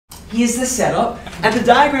here's the setup, and the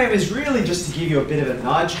diagram is really just to give you a bit of a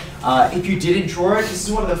nudge. If you didn't draw it, this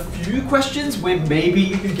is one of the few questions where maybe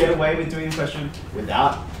you can get away with doing the question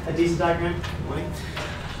without a decent diagram.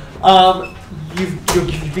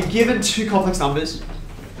 You've been given two complex numbers,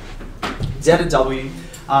 Z and W.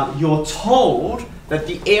 You're told that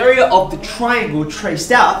the area of the triangle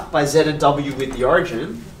traced out by Z and W with the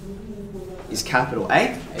origin is capital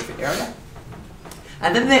A for area.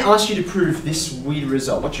 And then they ask you to prove this weird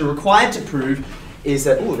result. What you're required to prove is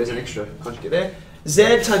that, oh, there's an extra conjugate there.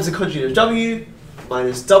 Z times the conjugate of W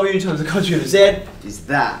minus W times the conjugate of Z is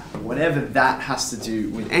that, whatever that has to do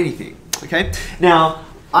with anything, okay? Now,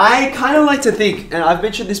 I kind of like to think, and I've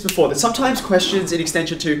mentioned this before, that sometimes questions in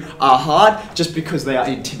Extension 2 are hard just because they are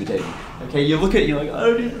intimidating. Okay, you look at it, you're like, I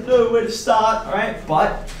don't even know where to start, all right?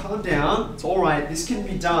 But calm down, it's all right. This can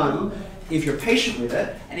be done if you're patient with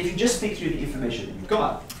it, and if you just think through the information that you've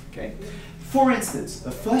got, okay? For instance,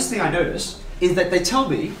 the first thing I notice is that they tell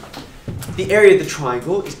me the area of the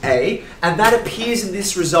triangle is A, and that appears in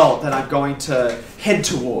this result that I'm going to head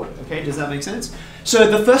toward, okay? Does that make sense? So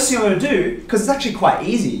the first thing I'm going to do, because it's actually quite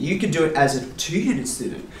easy, you can do it as a 2-unit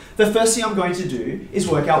student. The first thing I'm going to do is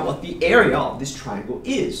work out what the area of this triangle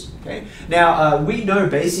is, okay? Now, we know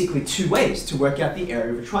basically two ways to work out the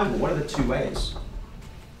area of a triangle. What are the two ways?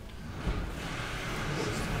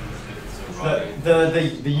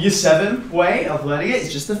 The year 7 way of learning it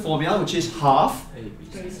is just the formula, which is half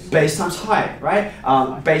base times height, right?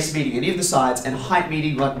 Base meaning any of the sides, and height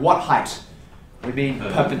meaning like what height? We mean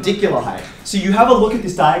perpendicular height. So you have a look at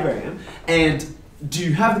this diagram, and do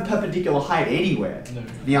you have the perpendicular height anywhere? No.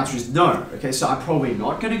 The answer is no. Okay, so I'm probably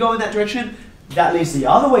not going to go in that direction. That leaves the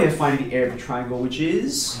other way of finding the area of a triangle, which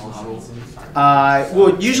is,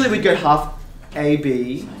 well, usually we'd go half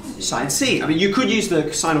AB sine C. I mean, you could use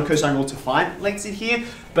the sine or cosine rule to find lengths in here,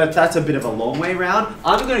 but that's a bit of a long way around.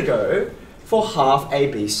 I'm going to go for half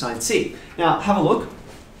AB sine C. Now, have a look.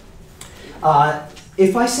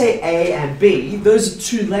 If I say A and B, those are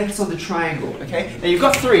two lengths on the triangle, okay? Now, you've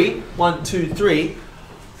got 3, 1, 2, 3.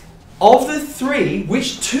 Of the 3,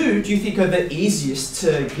 which 2 do you think are the easiest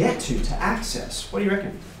to get to access? What do you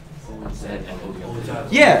reckon?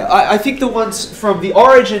 Yeah, I think the ones from the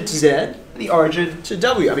origin to Z, the origin to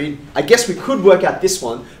W. I mean, I guess we could work out this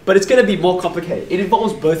one, but it's going to be more complicated. It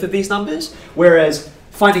involves both of these numbers, whereas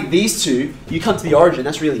finding these two, you come to the origin,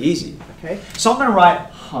 that's really easy, okay? So I'm going to write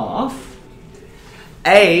half.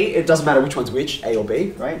 A, it doesn't matter which one's which, A or B,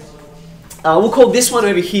 right? We'll call this one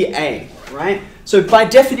over here A, right? So by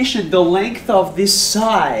definition, the length of this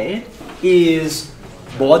side is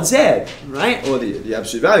mod Z, right? Or the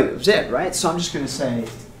absolute value of Z, right? So I'm just going to say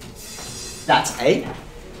that's A.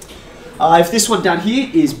 If this one down here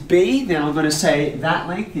is B, then I'm going to say that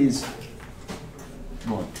length is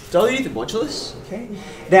mod W, the modulus, okay?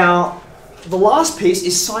 Now, the last piece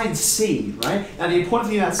is sine C, right? And the important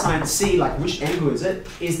thing about sine C, like which angle is it,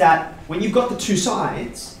 is that when you've got the two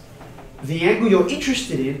sides, the angle you're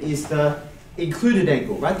interested in is the included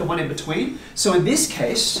angle, right? The one in between. So in this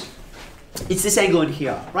case, it's this angle in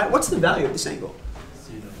here, right? What's the value of this angle?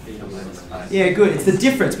 Yeah, good. It's the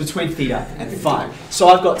difference between theta and phi. So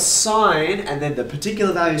I've got sine, and then the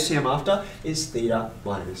particular value C I'm after is theta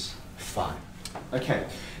minus phi. Okay.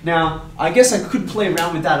 Now, I guess I could play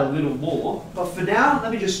around with that a little more, but for now,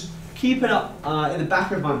 let me just keep it up in the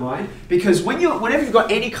back of my mind, because whenever you've got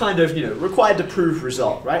any kind of, required to prove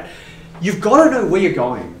result, right, you've got to know where you're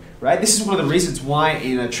going, right? This is one of the reasons why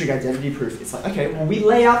in a trig identity proof, it's like, okay, well, we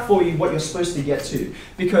lay out for you what you're supposed to get to,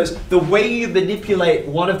 because the way you manipulate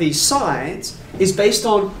one of these sides is based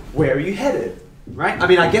on where are you headed, right? I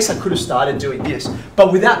mean, I guess I could have started doing this,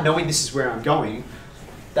 but without knowing this is where I'm going,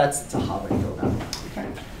 that's a hard way to go about it. Okay.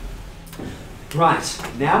 Right,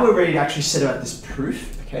 now we're ready to actually set out this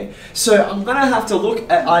proof, okay? So I'm going to have to look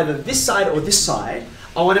at either this side or this side.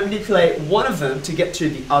 I want to manipulate one of them to get to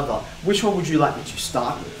the other. Which one would you like me to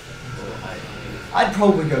start with? I'd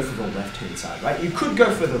probably go for the left-hand side, right? You could go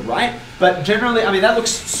for the right, but generally, I mean, that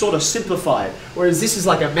looks sort of simplified, whereas this is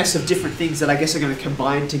like a mess of different things that I guess are going to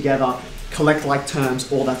combine together, collect like terms,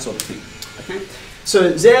 all that sort of thing, okay?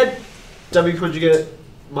 So Z, W conjugate,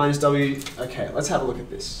 minus W. Okay, let's have a look at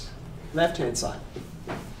this. Left-hand side.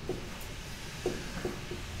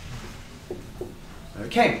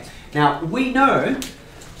 Okay, now we know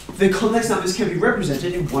the complex numbers can be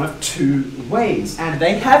represented in one of two ways, and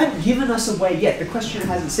they haven't given us a way yet. The question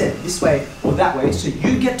hasn't said this way or that way, so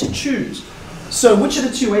you get to choose. So which are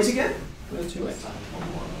the two ways again? What are the two ways?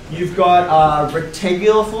 You've got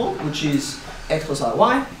rectangular form, which is x plus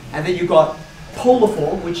iy, and then you've got polar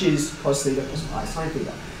form, which is cos theta plus I sine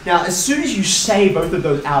theta. Now, as soon as you say both of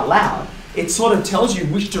those out loud, it sort of tells you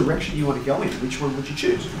which direction you want to go in. Which one would you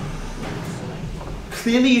choose?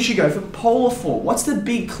 Clearly you should go for polar form. What's the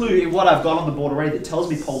big clue in what I've got on the board already that tells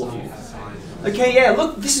me polar form? Okay, yeah,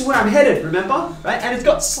 look, this is where I'm headed, remember? Right? And it's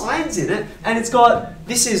got signs in it, and it's got,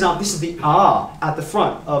 this is the R at the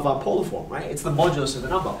front of polar form, right? It's the modulus of the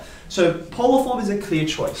number. So polar form is a clear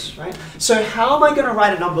choice, right? So how am I going to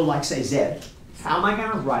write a number like, say, Z? How am I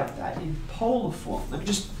going to write that in polar form? Let me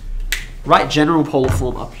just write general polar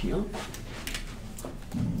form up here.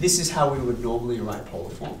 This is how we would normally write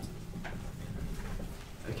polar form.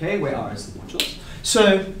 Okay, where R is the modulus.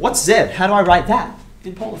 So what's Z? How do I write that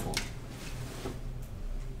in polar form?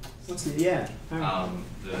 What's the, yeah? The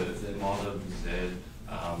mod of Z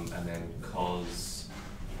and then cos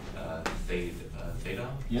theta.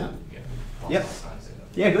 Yeah. Yeah. Yep.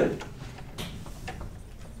 Yeah, good.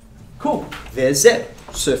 Cool. There's Z.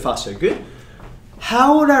 So far, so good.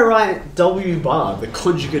 How would I write W bar, the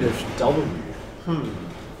conjugate of W?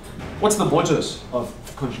 What's the modulus of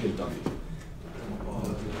conjugate of W?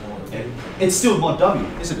 It's still mod W,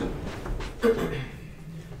 isn't it?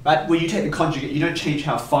 Right? When you take the conjugate, you don't change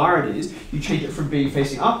how far it is. You change it from being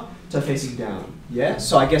facing up to facing down. Yeah?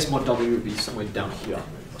 So I guess mod W would be somewhere down here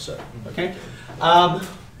or so. Okay?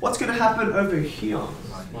 What's going to happen over here?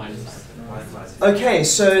 Okay,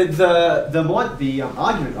 so the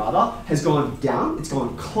argument rather has gone down. It's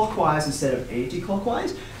gone clockwise instead of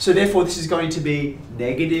anti-clockwise. So therefore, this is going to be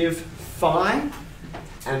negative phi,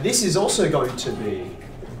 and this is also going to be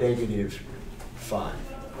negative phi.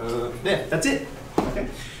 There, that's it. Okay.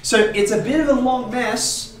 So it's a bit of a long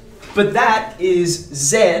mess, but that is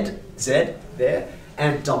Z there,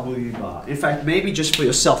 and W bar. In fact, maybe just for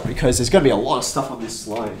yourself, because there's going to be a lot of stuff on this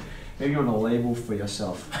slide. Maybe you want to label for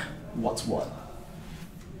yourself what's what.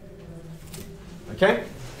 Okay?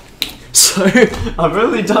 So I've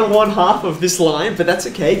only done one half of this line, but that's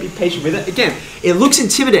okay. Be patient with it. Again, it looks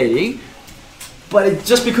intimidating, but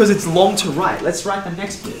just because it's long to write. Let's write the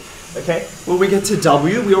next bit. Okay? When we get to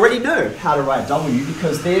W, we already know how to write W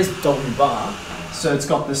because there's W bar. So it's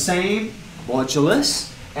got the same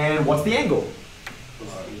modulus, and what's the angle?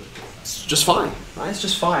 It's just phi, right? It's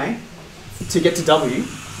just phi to get to W,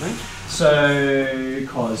 right? So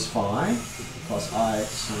cos phi plus I,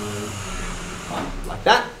 so phi, like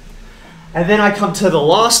that. And then I come to the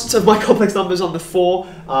last of my complex numbers on the 4,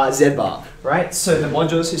 Z bar, right? So the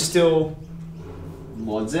modulus is still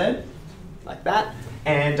mod Z, like that.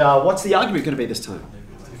 And what's the argument going to be this time?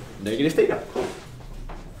 Negative theta.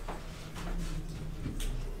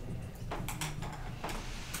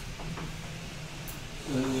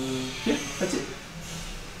 Yeah, that's it.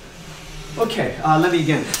 Okay, let me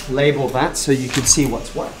again label that so you can see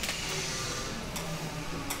what's what.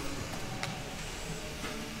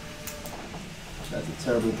 That's a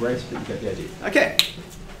terrible brace, but you get the idea. Okay.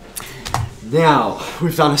 Now,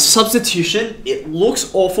 we've done a substitution. It looks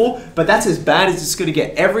awful, but that's as bad as it's going to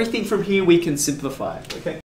get. Everything from here we can simplify, okay?